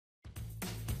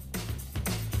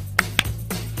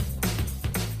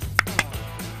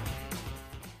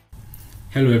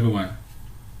Hello everyone,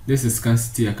 this is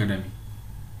SkanCity Academy.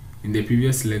 In the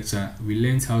previous lecture, we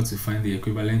learned how to find the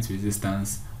equivalent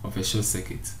resistance of a short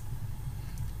circuit.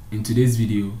 In today's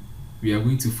video, we are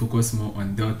going to focus more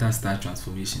on delta star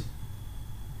transformation.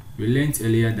 We learned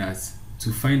earlier that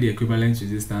to find the equivalent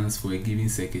resistance for a given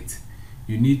circuit,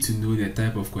 you need to know the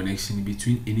type of connection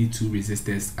between any two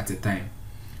resistors at a time,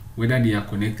 whether they are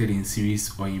connected in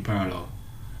series or in parallel,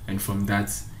 and from that,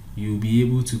 you'll be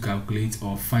able to calculate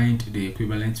or find the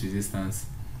equivalent resistance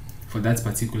for that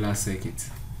particular circuit.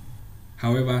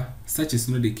 However, such is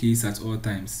not the case at all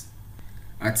times.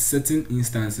 At certain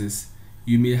instances,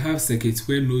 you may have circuits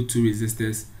where no two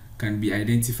resistors can be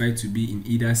identified to be in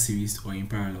either series or in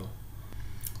parallel.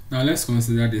 Now let's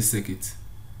consider this circuit.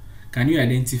 Can you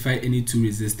identify any two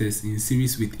resistors in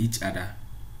series with each other?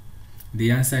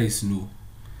 The answer is no.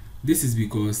 This is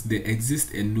because there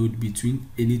exists a node between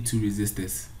any two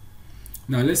resistors.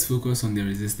 Now let's focus on the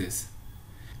resistors.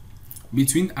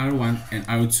 Between R1 and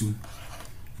R2,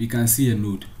 we can see a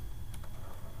node.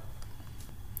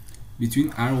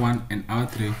 Between R1 and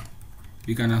R3,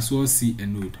 we can as well see a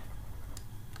node.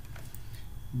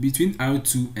 Between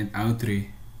R2 and R3,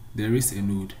 there is a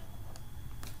node.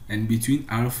 And between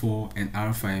R4 and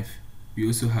R5, we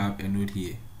also have a node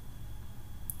here.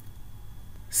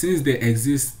 Since there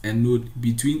exists a node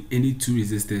between any two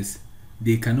resistors,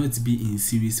 they cannot be in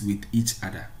series with each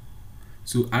other.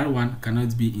 So R1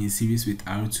 cannot be in series with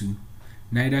R2,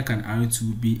 neither can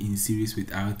R2 be in series with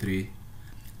R3,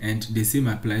 and the same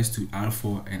applies to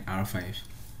R4 and R5.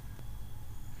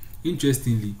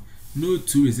 Interestingly, no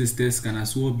two resistors can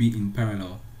as well be in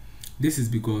parallel. This is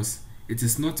because it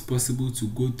is not possible to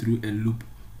go through a loop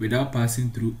without passing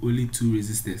through only two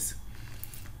resistors.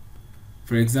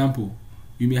 For example,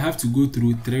 you may have to go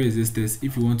through three resistors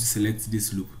if you want to select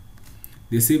this loop.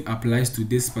 The same applies to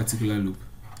this particular loop.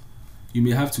 You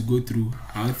may have to go through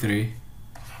R3,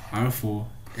 R4,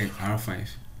 and R5.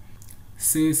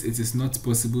 Since it is not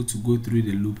possible to go through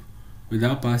the loop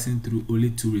without passing through only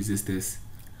two resistors,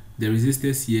 the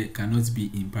resistors here cannot be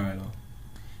in parallel.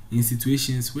 In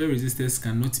situations where resistors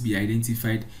cannot be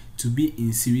identified to be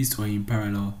in series or in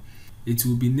parallel, it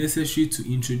will be necessary to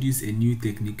introduce a new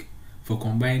technique for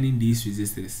combining these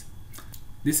resistors.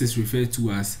 This is referred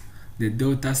to as the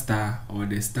delta star or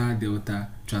the star delta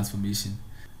transformation.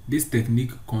 This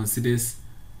technique considers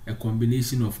a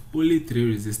combination of only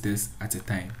three resistors at a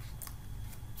time.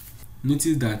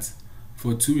 Notice that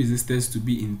for two resistors to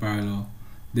be in parallel,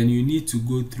 then you need to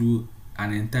go through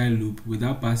an entire loop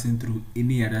without passing through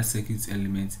any other circuit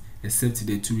element except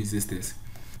the two resistors.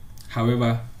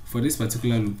 However, for this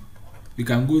particular loop, we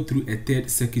can go through a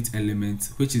third circuit element,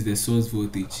 which is the source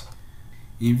voltage.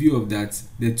 In view of that,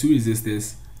 the two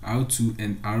resistors R2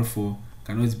 and R4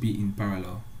 cannot be in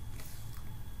parallel.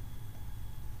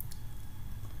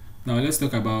 Now let's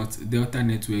talk about delta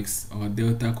networks or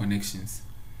delta connections.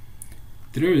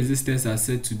 Three resistors are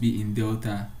said to be in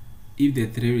delta if the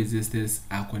three resistors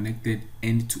are connected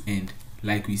end to end,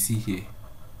 like we see here.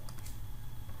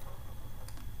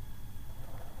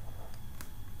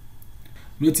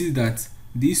 Notice that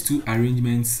these two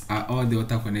arrangements are all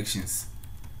delta connections.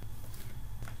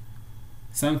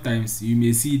 Sometimes you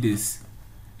may see this,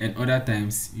 and other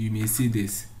times you may see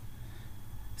this.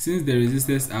 Since the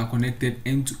resistors are connected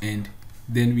end to end,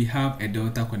 then we have a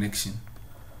delta connection.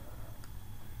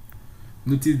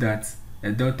 Notice that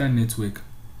a delta network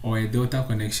or a delta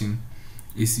connection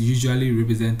is usually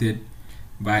represented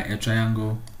by a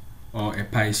triangle or a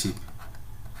pie shape.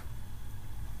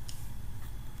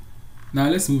 Now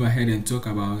let's move ahead and talk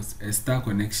about a star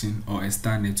connection or a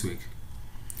star network.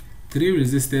 Three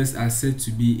resistors are said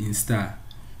to be in star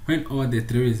when all the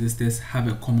three resistors have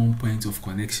a common point of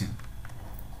connection.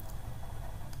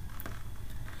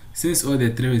 Since all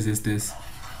the three resistors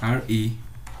RA,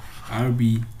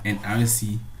 RB, and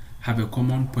RC have a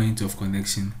common point of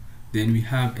connection, then we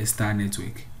have a star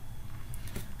network.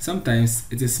 Sometimes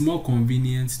it is more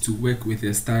convenient to work with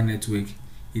a star network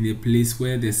in a place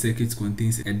where the circuit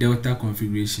contains a delta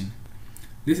configuration.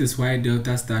 This is why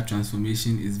delta star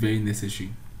transformation is very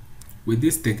necessary. With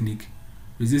this technique,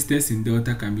 resistors in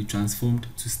delta can be transformed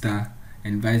to star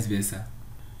and vice versa.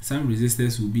 Some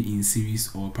resistors will be in series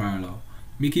or parallel,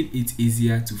 making it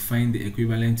easier to find the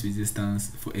equivalent resistance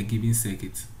for a given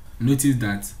circuit. Notice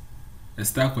that a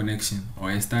star connection or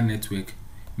a star network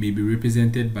may be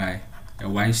represented by a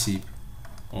Y shape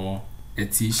or a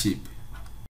T shape.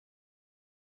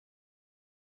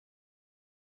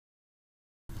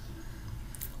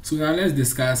 So now let's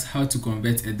discuss how to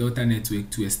convert a delta network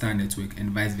to a star network and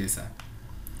vice versa.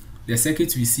 The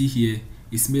circuit we see here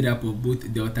is made up of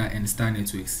both delta and star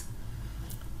networks.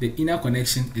 The inner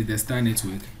connection is the star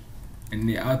network and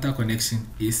the outer connection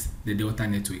is the delta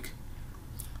network.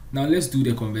 Now let's do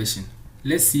the conversion.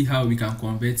 Let's see how we can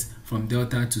convert from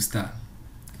delta to star.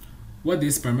 What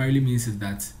this primarily means is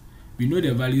that we know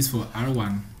the values for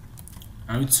R1,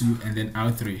 R2 and then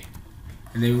R3,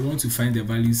 and then we want to find the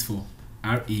values for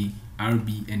RA,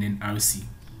 RB and then RC.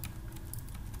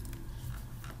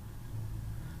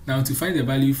 Now to find the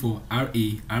value for RA,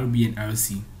 RB and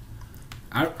RC,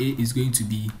 RA is going to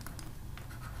be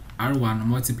R1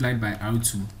 multiplied by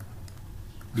R2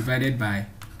 divided by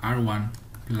R1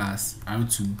 plus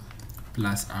R2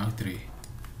 plus R3.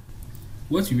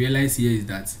 What we realize here is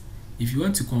that if you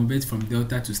want to convert from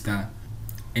delta to star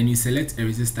and you select a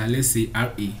resistor, let's say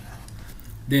RA,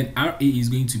 then RA is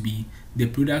going to be the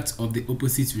product of the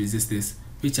opposite resistors,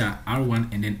 which are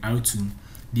R1 and then R2,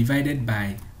 divided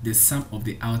by the sum of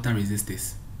the outer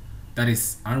resistors, that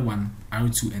is R1,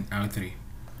 R2 and R3.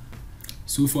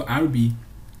 So for RB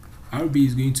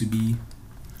is going to be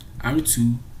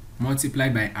R2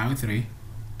 multiplied by R3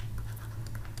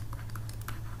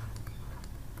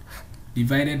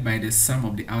 divided by the sum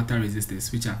of the outer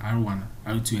resistors, which are R1,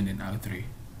 R2 and then R3.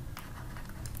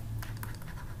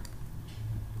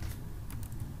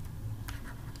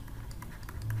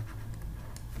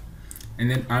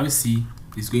 And then RC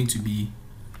is going to be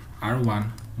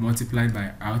R1 multiplied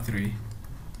by R3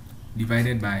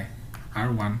 divided by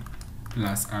R1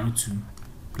 plus R2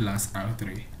 plus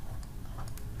R3.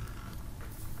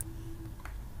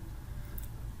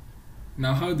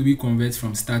 Now how do we convert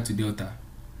from star to delta?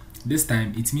 This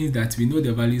time it means that we know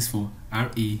the values for RA,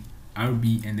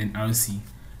 RB and then RC,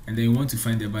 and then we want to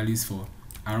find the values for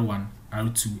R1,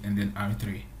 R2 and then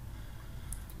R3.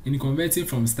 In converting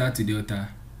from star to delta,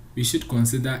 we should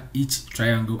consider each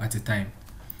triangle at a time.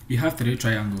 We have 3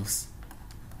 triangles,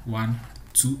 1,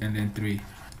 2 and then 3.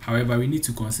 However, we need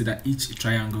to consider each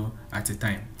triangle at a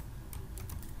time.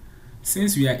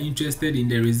 Since we are interested in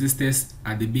the resistors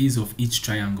at the base of each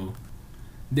triangle,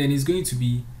 then it's going to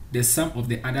be the sum of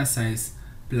the other sides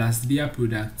plus their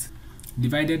product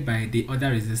divided by the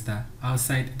other resistor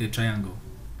outside the triangle.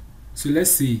 So let's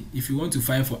say if you want to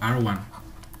find for R1,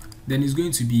 then it's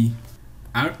going to be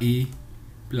RA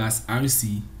plus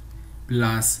RC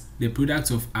plus the product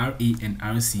of RA and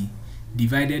RC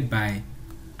divided by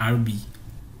RB.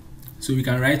 So we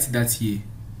can write that here.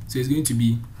 So it's going to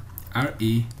be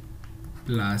RA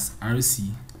plus RC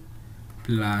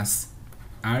plus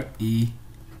RA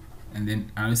and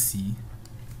then RC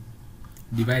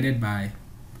divided by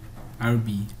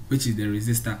RB, which is the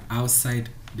resistor outside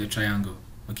the triangle.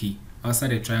 Okay, outside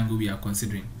the triangle we are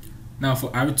considering. Now for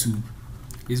R2,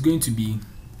 it's going to be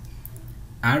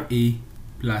RA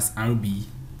plus RB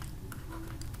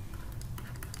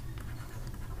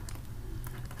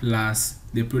plus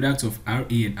the product of RA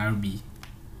and RB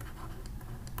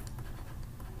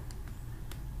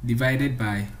divided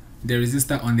by the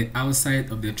resistor on the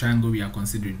outside of the triangle we are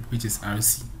considering, which is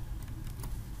RC.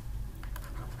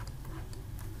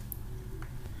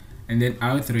 And then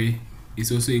R3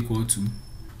 is also equal to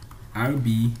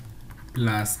RB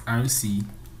plus RC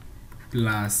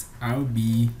plus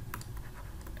RB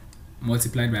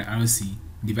multiplied by RC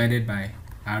divided by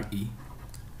RA.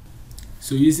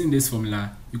 So using this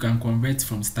formula, you can convert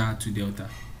from star to delta.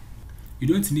 You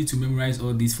don't need to memorize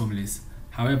all these formulas.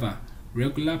 However,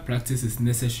 regular practice is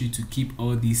necessary to keep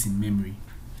all these in memory.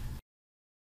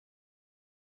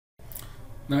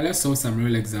 Now let's solve some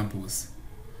real examples.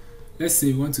 Let's say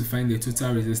we want to find the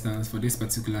total resistance for this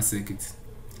particular circuit.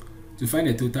 To find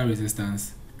the total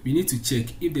resistance, we need to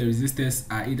check if the resistors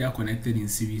are either connected in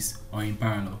series or in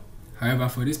parallel. However,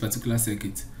 for this particular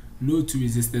circuit, no 2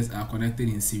 resistors are connected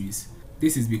in series.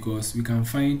 This is because we can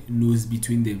find nodes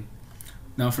between them.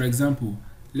 Now for example,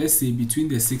 let's say between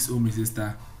the 6 ohm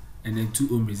resistor and then 2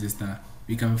 ohm resistor,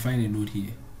 we can find a node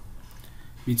here.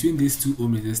 Between this 2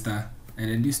 ohm resistor and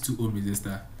then this 2 ohm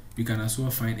resistor, we can as well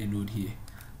find a node here.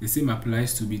 The same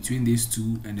applies to between these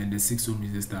 2 and then the 6 ohm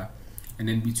resistor, and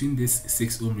then between this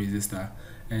 6 ohm resistor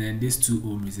and then this 2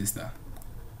 ohm resistor.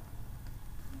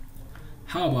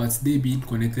 How about they being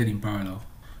connected in parallel?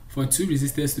 For 2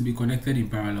 resistors to be connected in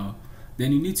parallel,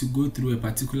 then you need to go through a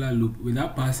particular loop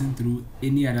without passing through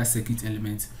any other circuit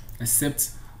element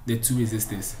except the 2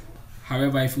 resistors.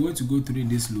 However, if you want to go through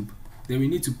this loop, then we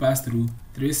need to pass through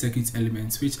 3 circuit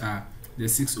elements, which are the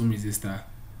 6 ohm resistor,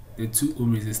 the 2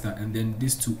 ohm resistor, and then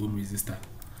this 2 ohm resistor.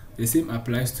 The same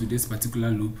applies to this particular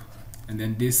loop and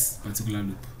then this particular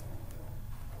loop.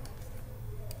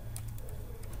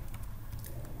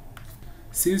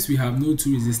 Since we have no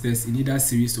 2 resistors in either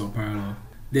series or parallel,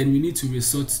 then we need to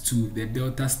resort to the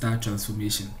delta star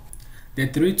transformation. The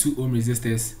 3 2 ohm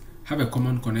resistors have a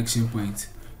common connection point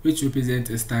which represents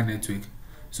a star network.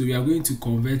 So we are going to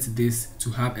convert this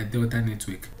to have a delta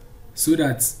network, so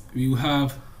that we will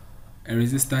have a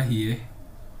resistor here,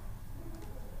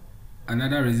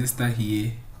 another resistor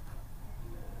here,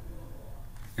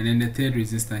 and then the third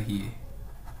resistor here.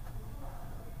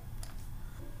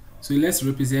 So let's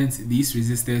represent these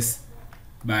resistors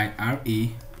by RA,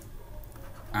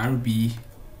 RB,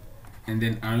 and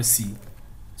then RC.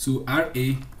 So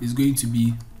RA is going to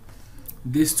be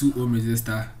this 2 ohm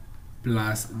resistor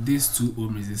plus this 2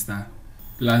 ohm resistor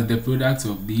plus the product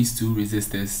of these two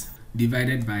resistors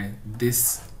divided by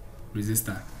this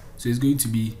resistor. So it's going to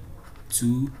be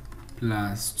 2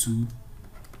 plus 2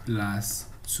 plus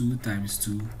 2 times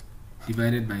 2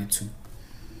 divided by 2.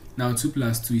 Now 2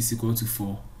 plus 2 is equal to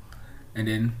 4, and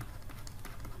then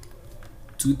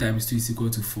 2 times 2 is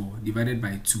equal to 4 divided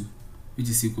by 2, which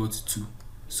is equal to 2.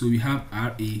 So we have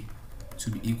RA to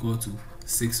be equal to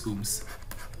 6 ohms.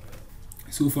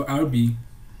 So for RB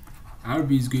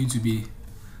is going to be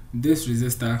this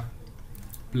resistor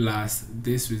plus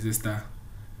this resistor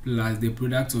plus the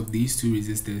product of these two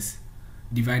resistors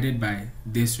divided by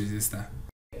this resistor.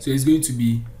 So it's going to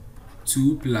be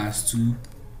 2 plus 2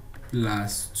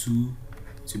 plus 2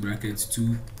 to bracket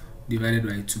 2 divided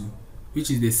by 2,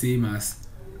 which is the same as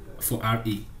for RA.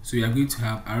 So we are going to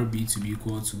have RB to be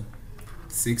equal to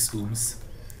 6 ohms,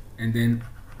 and then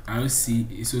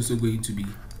RC is also going to be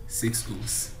 6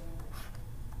 ohms.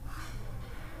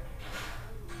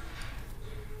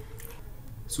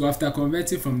 So after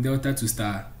converting from delta to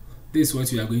star, this is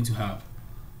what we are going to have.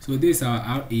 So this is our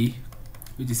RA,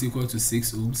 which is equal to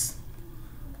 6 ohms.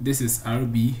 This is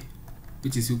RB,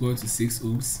 which is equal to 6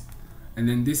 ohms. And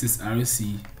then this is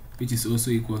RC, which is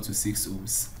also equal to 6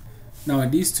 ohms. Now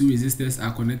these two resistors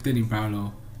are connected in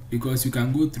parallel because you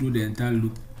can go through the entire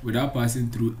loop without passing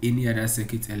through any other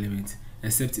circuit element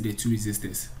except the two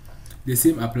resistors. The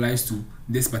same applies to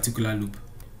this particular loop.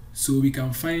 So we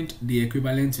can find the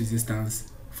equivalent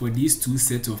resistance for these two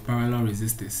sets of parallel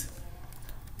resistors.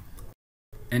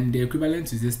 And the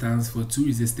equivalent resistance for two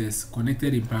resistors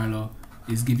connected in parallel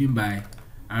is given by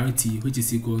RT, which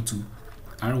is equal to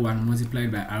R1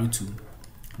 multiplied by R2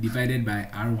 divided by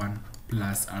R1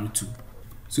 plus R2.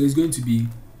 So it's going to be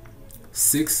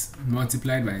 6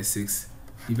 multiplied by 6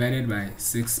 divided by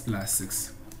 6 plus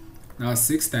 6. Now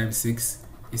 6 times 6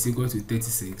 is equal to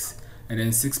 36, and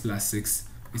then 6 plus 6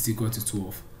 is equal to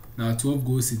 12. Now 12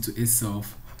 goes into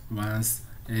itself once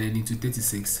and then into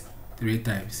 36 3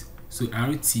 times. So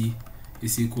RT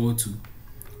is equal to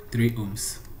 3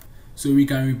 ohms. So we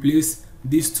can replace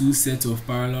these two sets of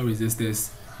parallel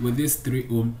resistors with this 3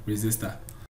 ohm resistor.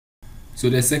 So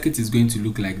the circuit is going to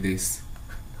look like this.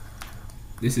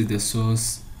 This is the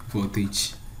source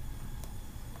voltage,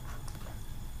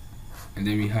 and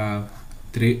then we have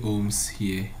 3 ohms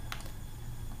here,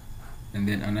 and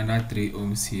then another 3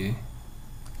 ohms here,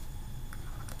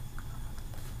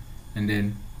 and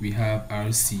then we have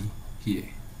RC here.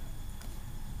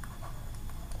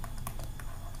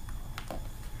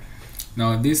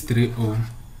 Now this 3 ohm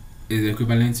is the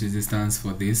equivalent resistance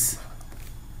for this,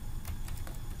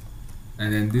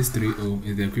 and then this 3 ohm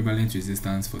is the equivalent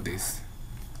resistance for this.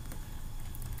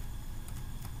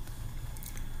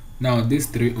 Now this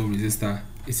 3 ohm resistor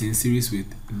is in series with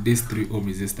this 3 ohm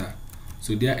resistor,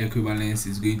 so their equivalence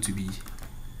is going to be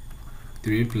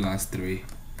 3 plus 3,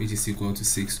 which is equal to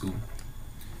 6 ohm.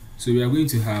 So we are going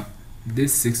to have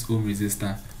this 6 ohm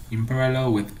resistor in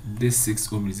parallel with this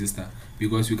 6 ohm resistor,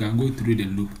 because we can go through the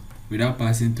loop without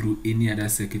passing through any other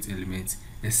circuit element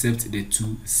except the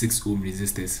two 6 ohm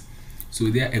resistors.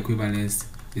 So their equivalence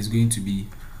is going to be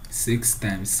 6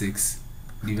 times 6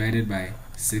 divided by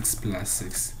 6 plus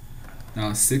 6.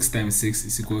 Now 6 times 6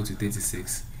 is equal to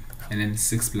 36, and then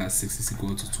 6 plus 6 is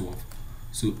equal to 12.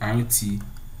 So RT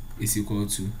is equal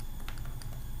to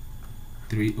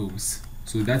 3 ohms.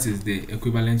 So that is the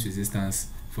equivalent resistance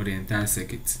for the entire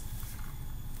circuit.